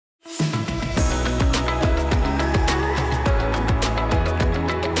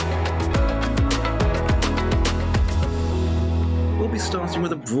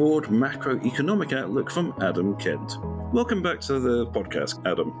with a broad macroeconomic outlook from Adam Kent. Welcome back to the podcast,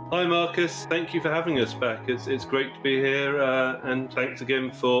 Adam. Hi, Marcus. Thank you for having us back. It's great to be here, and thanks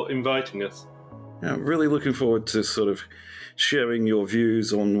again for inviting us. Yeah, really looking forward to sort of sharing your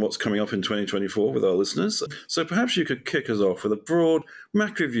views on what's coming up in 2024 with our listeners. So perhaps you could kick us off with a broad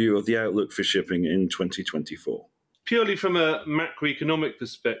macro view of the outlook for shipping in 2024. Purely from a macroeconomic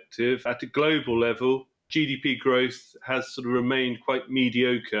perspective, at a global level, GDP growth has sort of remained quite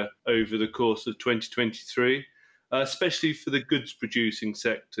mediocre over the course of 2023, especially for the goods-producing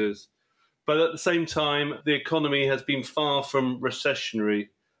sectors. But at the same time, the economy has been far from recessionary.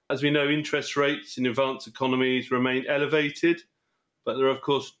 As we know, interest rates in advanced economies remain elevated, but they're, of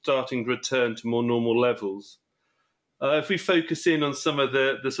course, starting to return to more normal levels. If we focus in on some of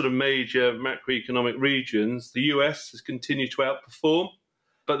the sort of major macroeconomic regions, the US has continued to outperform,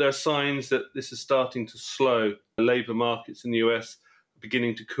 but there are signs that this is starting to slow. The labour markets in the US are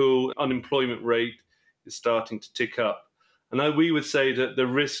beginning to cool. Unemployment rate is starting to tick up. And we would say that the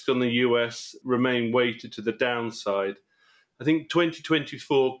risks on the US remain weighted to the downside. I think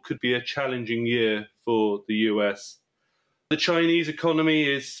 2024 could be a challenging year for the US. The Chinese economy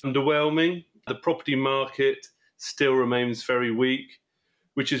is underwhelming. The property market still remains very weak,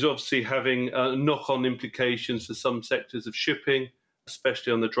 which is obviously having knock-on implications for some sectors of shipping,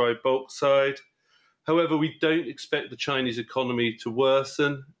 especially on the dry bulk side. However, we don't expect the Chinese economy to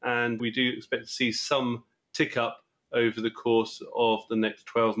worsen, and we do expect to see some tick up over the course of the next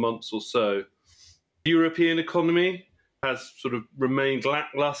 12 months or so. The European economy has sort of remained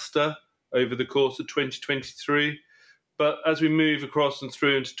lackluster over the course of 2023, but as we move across and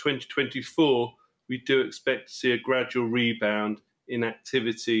through into 2024, we do expect to see a gradual rebound in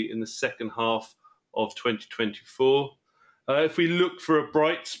activity in the second half of 2024. If we look for a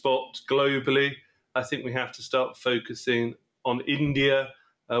bright spot globally, I think we have to start focusing on India.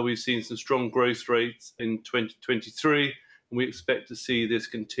 We've seen some strong growth rates in 2023, and we expect to see this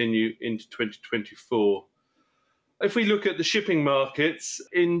continue into 2024. If we look at the shipping markets,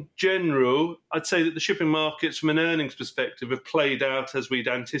 in general, I'd say that the shipping markets from an earnings perspective have played out as we'd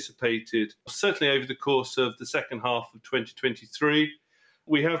anticipated, certainly over the course of the second half of 2023.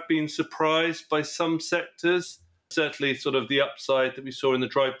 We have been surprised by some sectors, certainly sort of the upside that we saw in the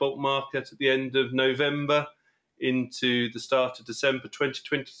dry bulk market at the end of November into the start of December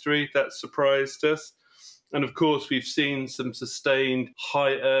 2023. That surprised us. And of course, we've seen some sustained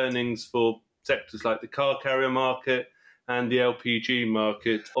high earnings for sectors like the car carrier market and the LPG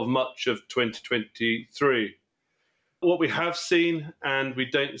market of much of 2023. What we have seen, and we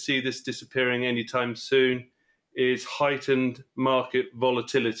don't see this disappearing anytime soon, is heightened market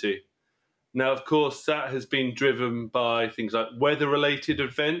volatility. Now, of course, that has been driven by things like weather-related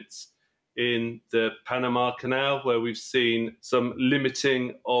events in the Panama Canal, where we've seen some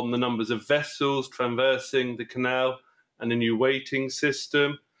limiting on the numbers of vessels traversing the canal and a new weighting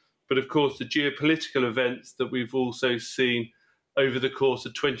system. But of course, the geopolitical events that we've also seen over the course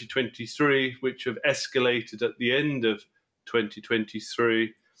of 2023, which have escalated at the end of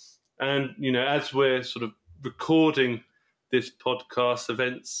 2023. And, as we're sort of recording this podcast,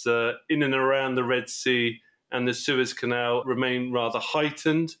 events in and around the Red Sea and the Suez Canal remain rather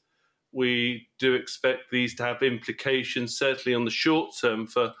heightened. We do expect these to have implications, certainly on the short term,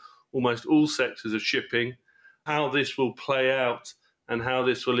 for almost all sectors of shipping. How this will play out and how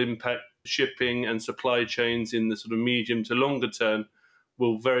this will impact shipping and supply chains in the sort of medium to longer term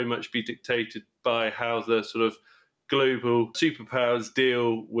will very much be dictated by how the sort of global superpowers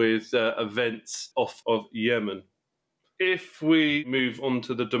deal with events off of Yemen. If we move on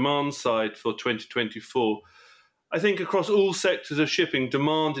to the demand side for 2024, I think across all sectors of shipping,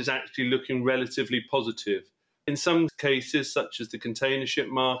 demand is actually looking relatively positive. In some cases, such as the container ship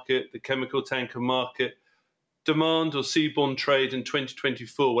market, the chemical tanker market, demand or seaborne trade in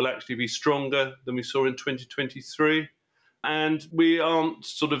 2024 will actually be stronger than we saw in 2023. And we aren't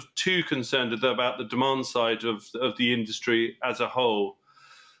sort of too concerned about the demand side of the industry as a whole.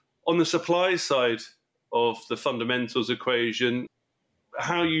 On the supply side of the fundamentals equation,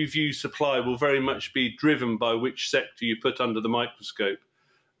 how you view supply will very much be driven by which sector you put under the microscope.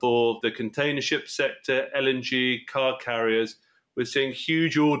 For the container ship sector, LNG, car carriers, we're seeing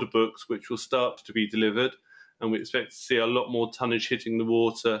huge order books which will start to be delivered, and we expect to see a lot more tonnage hitting the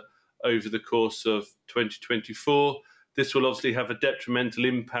water over the course of 2024. This will obviously have a detrimental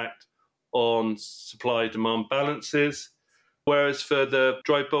impact on supply-demand balances, whereas for the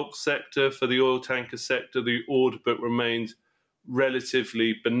dry bulk sector, for the oil tanker sector, the order book remains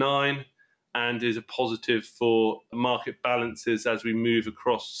relatively benign and is a positive for market balances as we move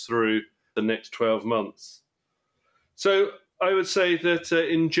across through the next 12 months. So I would say that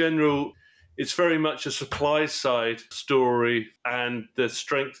in general, it's very much a supply side story, and the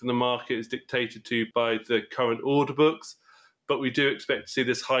strength in the market is dictated to by the current order books. But we do expect to see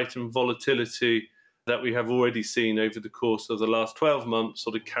this heightened volatility that we have already seen over the course of the last 12 months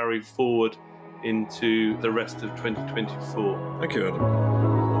sort of carry forward into the rest of 2024. Thank you, Adam.